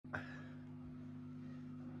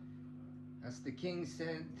As the king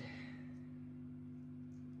said,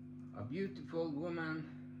 a beautiful woman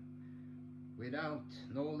without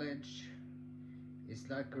knowledge is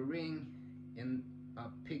like a ring in a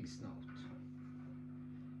pig's snout.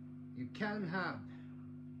 You can have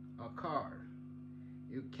a car,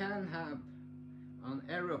 you can have an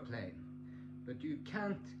aeroplane, but you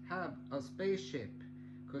can't have a spaceship,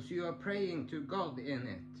 because you are praying to God in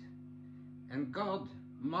it. And God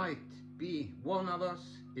might be one of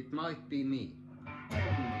us, it might be me.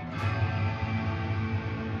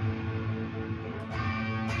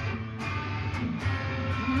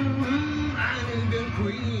 I need a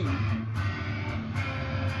queen,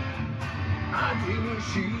 a dream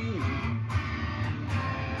machine,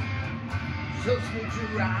 so smooth to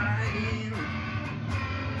ride in,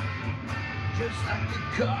 just like the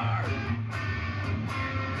car.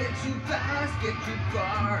 Get you fast, get you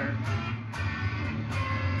far.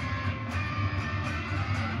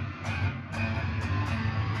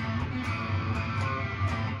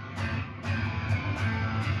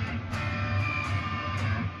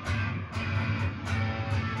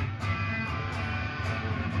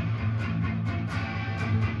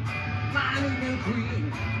 My Nubian queen,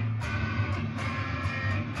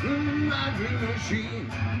 my dream machine,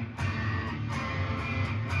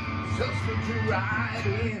 so smooth to ride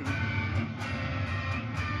in,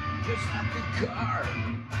 just like a car.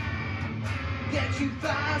 Get you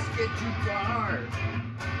fast, get you far.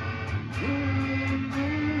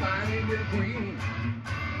 I need a queen,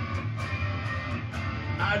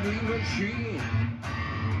 a dream machine,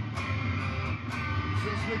 so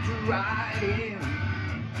smooth to ride in,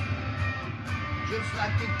 just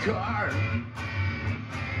like a car.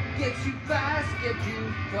 Get you fast, get you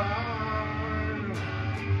far.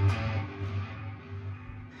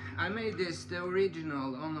 I made this, the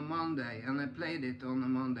original, on a Monday, and I played it on a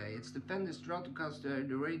Monday. It's the Fender Stratocaster,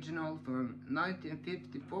 the original from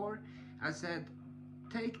 1954. I said,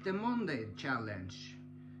 take the Monday challenge.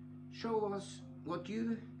 Show us what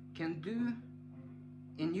you can do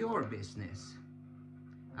in your business.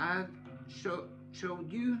 I've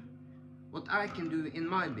showed you what I can do in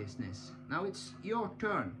my business. Now it's your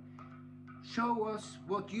turn. Show us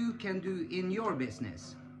what you can do in your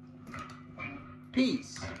business.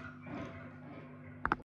 Peace.